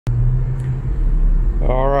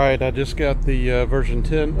Alright, I just got the version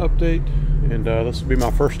 10 update, and this will be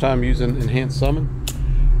my first time using enhanced summon.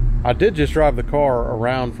 I did just drive the car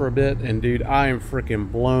around for a bit, and dude, I am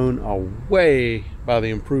freaking blown away by the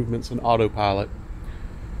improvements in autopilot.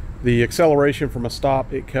 The acceleration from a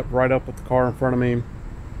stop, it kept right up with the car in front of me.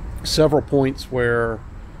 Several points where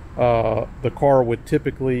the car would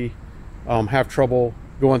typically have trouble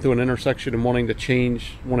going through an intersection and wanting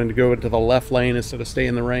to go into the left lane instead of stay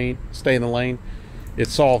in the lane. It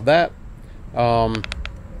solved that.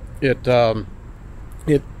 It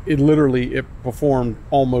literally performed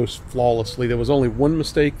almost flawlessly. There was only one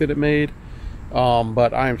mistake that it made,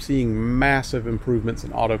 but I am seeing massive improvements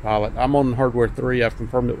in autopilot. I'm on hardware 3. I've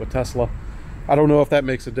confirmed it with Tesla. I don't know if that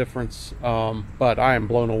makes a difference, but I am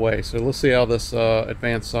blown away. So let's see how this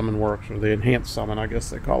advanced summon works, or the enhanced summon, I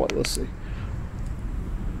guess they call it. Let's see.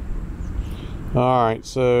 Alright,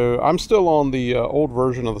 so I'm still on the old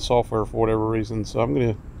version of the software for whatever reason, so I'm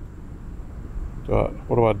going to,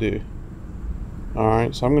 what do I do?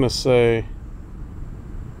 Alright, so I'm going to say,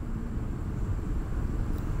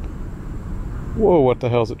 whoa, what the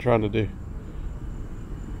hell is it trying to do?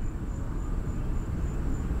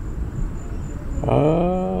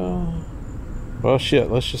 Well shit,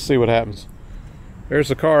 let's just see what happens. There's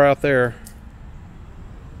the car out there.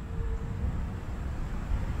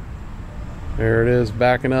 There it is,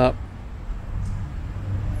 backing up.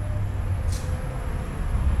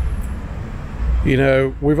 You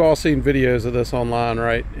know, we've all seen videos of this online,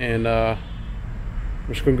 right? And I'm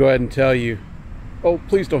just gonna go ahead and tell you, oh,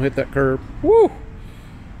 please don't hit that curb. Woo!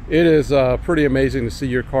 It is pretty amazing to see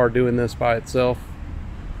your car doing this by itself.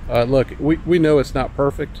 Look, we know it's not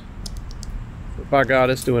perfect, but by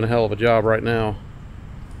God, it's doing a hell of a job right now.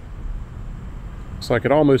 Looks like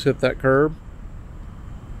it almost hit that curb.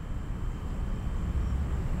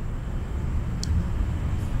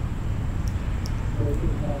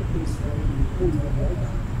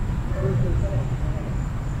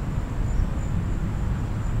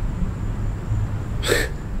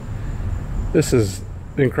 This is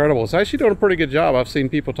incredible. It's actually doing a pretty good job. I've seen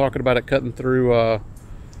people talking about it cutting through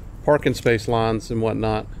parking space lines and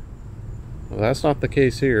whatnot. Well, that's not the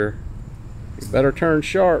case here. You better turn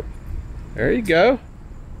sharp. There you go.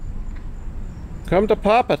 Come to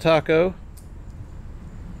Papa, Taco.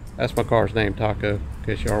 That's my car's name, Taco, in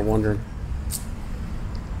case you are wondering.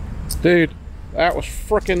 Dude, that was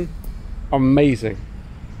freaking amazing.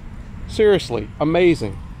 Seriously,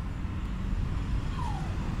 amazing.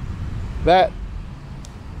 That,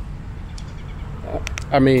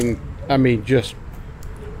 I mean, just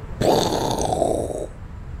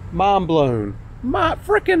mind blown.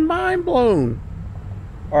 Freaking mind blown.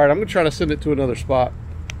 All right, I'm gonna try to send it to another spot.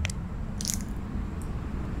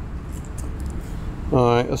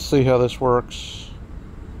 All right, let's see how this works.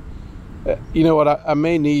 You know what? I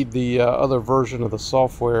may need the other version of the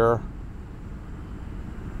software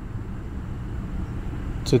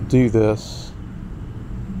to do this.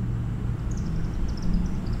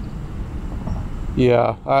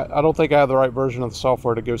 Yeah, I don't think I have the right version of the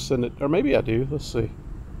software to go send it, or maybe I do. Let's see.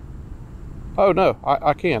 Oh no,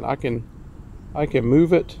 I can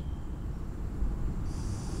move it.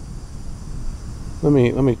 Let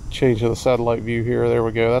me change to the satellite view here. There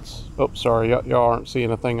we go. That's, oh, sorry, y'all aren't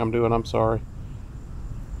seeing a thing I'm doing. I'm sorry.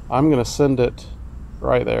 I'm gonna send it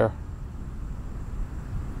right there.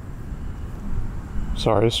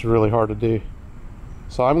 Sorry, this is really hard to do.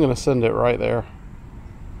 So I'm gonna send it right there.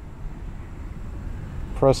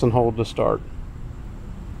 Press and hold to start.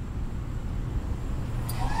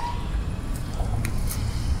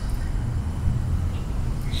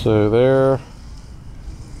 So there,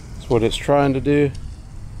 that's what it's trying to do.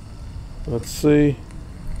 Let's see.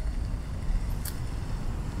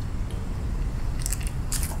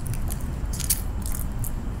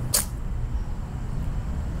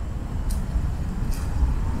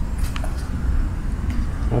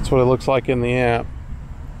 That's what it looks like in the app.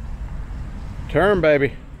 Turn,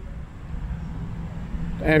 baby.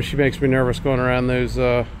 Damn, she makes me nervous going around those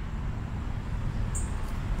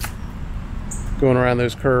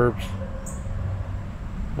curbs.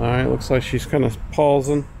 All right, looks like she's kind of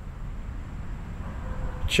pausing.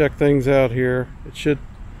 Check things out here. It should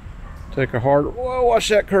take a hard. Whoa! Watch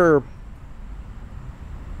that curb.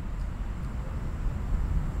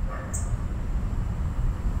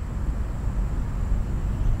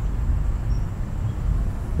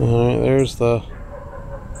 Alright, there's the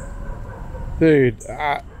dude.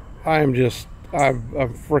 I'm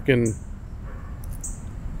freaking,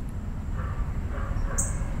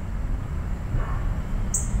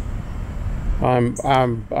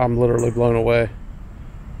 I'm literally blown away.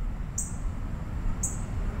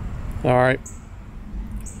 All right,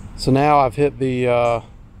 So now I've hit the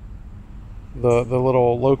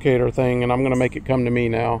little locator thing, and I'm going to make it come to me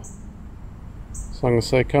now. So I'm going to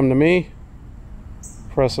say come to me,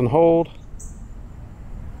 press and hold.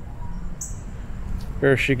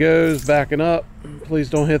 There she goes, backing up.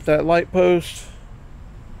 Please don't hit that light post.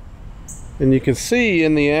 And you can see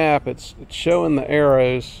in the app it's showing the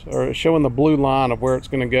arrows, or it's showing the blue line of where it's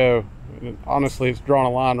going to go. And honestly, it's drawing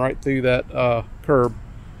a line right through that curb.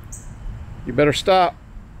 You better stop.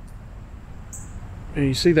 And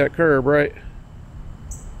you see that curb, right?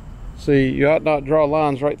 See, you ought not draw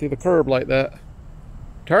lines right through the curb like that.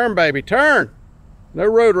 Turn, baby, turn! No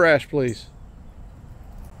road rash, please.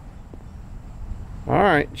 All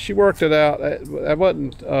right, she worked it out. That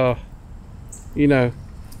wasn't, you know,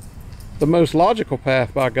 the most logical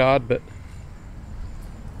path, by God, but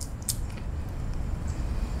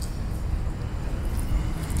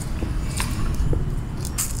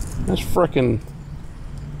that's frickin'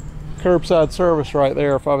 curbside service right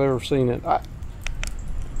there if I've ever seen it.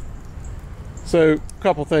 So, a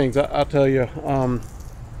couple things I'll tell you.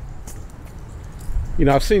 You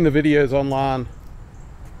know, I've seen the videos online,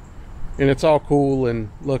 and it's all cool, and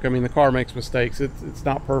look, I mean, the car makes mistakes. It's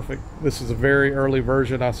not perfect. This is a very early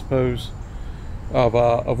version, I suppose,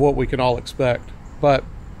 of what we can all expect. But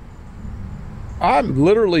I'm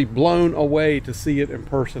literally blown away to see it in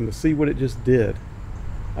person, to see what it just did.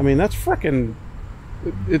 I mean, that's freaking,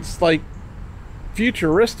 it's like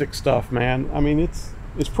futuristic stuff, man. I mean, it's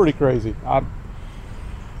pretty crazy. I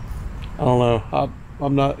don't know.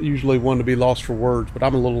 I'm not usually one to be lost for words, but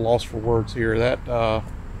I'm a little lost for words here. That was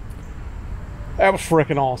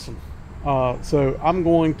freaking awesome. So I'm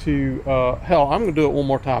going to, hell, I'm going to do it one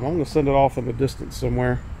more time. I'm going to send it off in the distance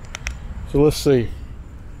somewhere. So let's see.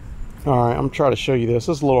 All right, I'm trying to show you this.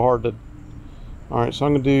 This is a little hard to, all right, so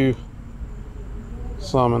I'm going to do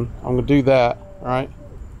summon. I'm going to do that, all right?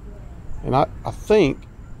 And I think,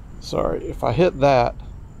 sorry, if I hit that,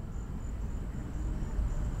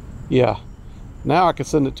 yeah, now I can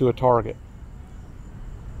send it to a target.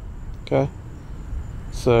 Okay,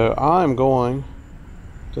 so I'm going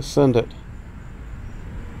to send it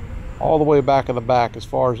all the way back of the back as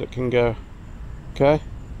far as it can go. Okay,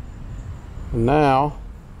 and now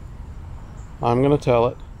I'm going to tell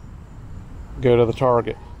it go to the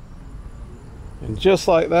target, and just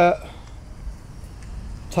like that,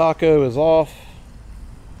 Taco is off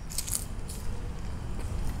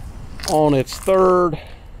on its third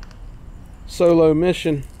solo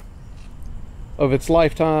mission of its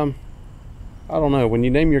lifetime. I don't know, when you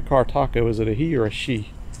name your car Taco, is it a he or a she?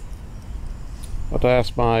 I'll have to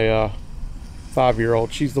ask my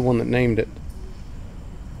 5-year-old. She's the one that named it.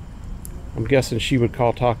 I'm guessing she would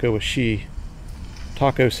call Taco a she.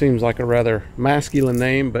 Taco seems like a rather masculine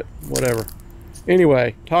name, but whatever.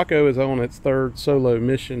 Anyway, Taco is on its third solo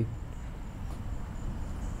mission.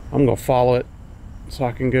 I'm gonna follow it so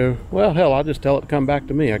I can go, well, hell, I'll just tell it to come back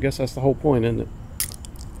to me. I guess that's the whole point, isn't it?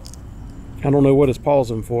 I don't know what it's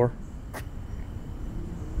pausing for.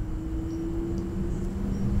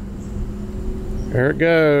 There it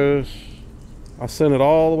goes. I sent it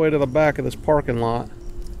all the way to the back of this parking lot.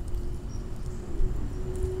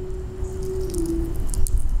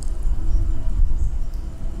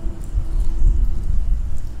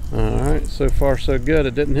 Alright, so far so good.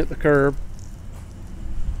 It didn't hit the curb.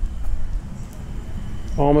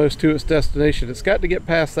 Almost to its destination. It's got to get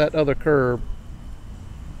past that other curb.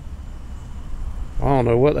 I don't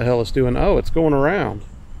know what the hell it's doing. Oh, it's going around.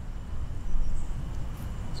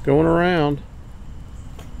 It's going around.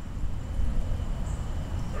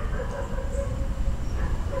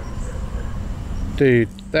 Dude,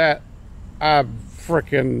 that, I'm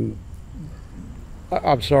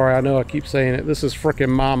sorry, I know I keep saying it. This is freaking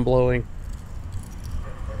mind-blowing.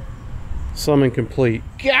 Summon complete.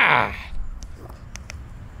 God!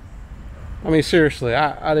 I mean, seriously,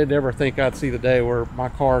 I didn't ever think I'd see the day where my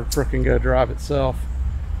car freaking go drive itself.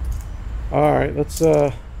 Alright, let's,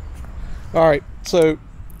 alright, so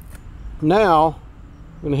now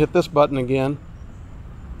I'm going to hit this button again,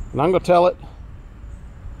 and I'm going to tell it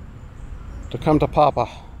to come to Papa.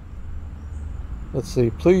 Let's see,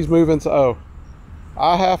 please move into, oh,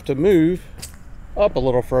 I have to move up a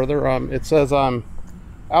little further. It says I'm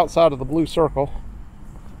outside of the blue circle.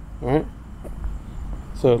 Alright.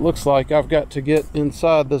 So it looks like I've got to get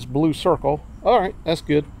inside this blue circle. Alright, that's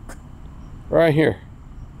good. Right here.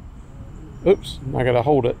 Oops, I gotta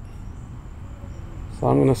hold it. So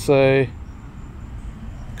I'm gonna say,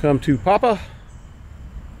 come to Papa.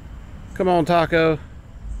 Come on, Taco.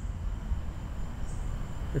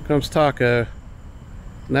 Here comes Taco.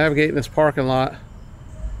 Navigating this parking lot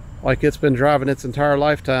like it's been driving its entire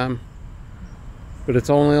lifetime. but it's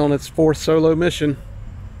only on its 4th solo mission.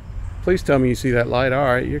 Please tell me you see that light. All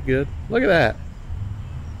right, you're good. Look at that.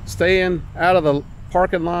 Staying out of the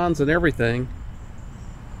parking lines and everything.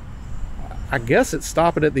 I guess it's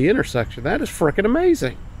stopping at the intersection. That is freaking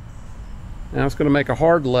amazing. Now it's going to make a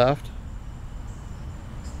hard left.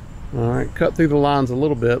 All right, cut through the lines a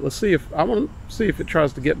little bit. Let's see if I want to see if it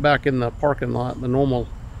tries to get back in the parking lot, the normal.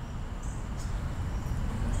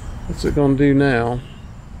 What's it going to do now?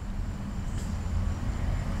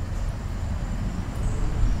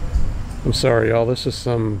 I'm sorry, y'all. This is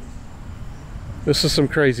some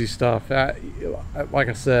crazy stuff. Like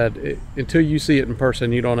I said, until you see it in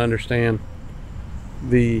person, you don't understand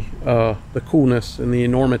the coolness and the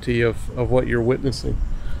enormity of what you're witnessing.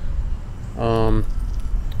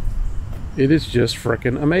 It is just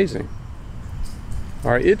freaking amazing.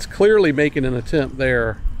 All right, it's clearly making an attempt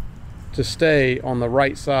there to stay on the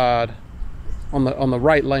right side, on the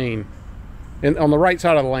right lane, and on the right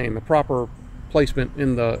side of the lane, the proper placement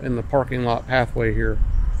in the parking lot pathway here.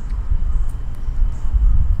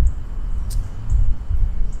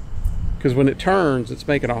 Because when it turns, it's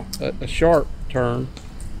making a sharp turn.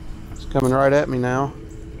 It's coming right at me now.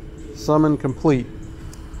 Summon complete.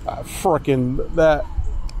 Frickin' that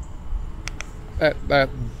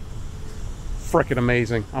frickin'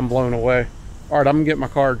 amazing. I'm blown away. All right, I'm gonna get my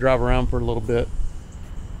car, drive around for a little bit,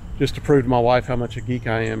 just to prove to my wife how much a geek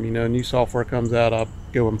I am. You know, new software comes out, I'll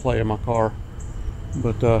go and play in my car.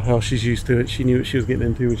 But hell, she's used to it. She knew what she was getting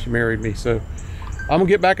into when she married me. So I'm gonna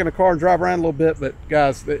get back in the car and drive around a little bit. But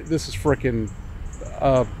guys, this is freaking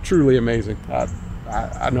truly amazing.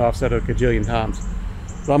 I know I've said it a gajillion times,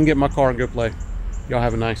 but I'm gonna get in my car and go play. Y'all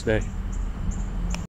have a nice day.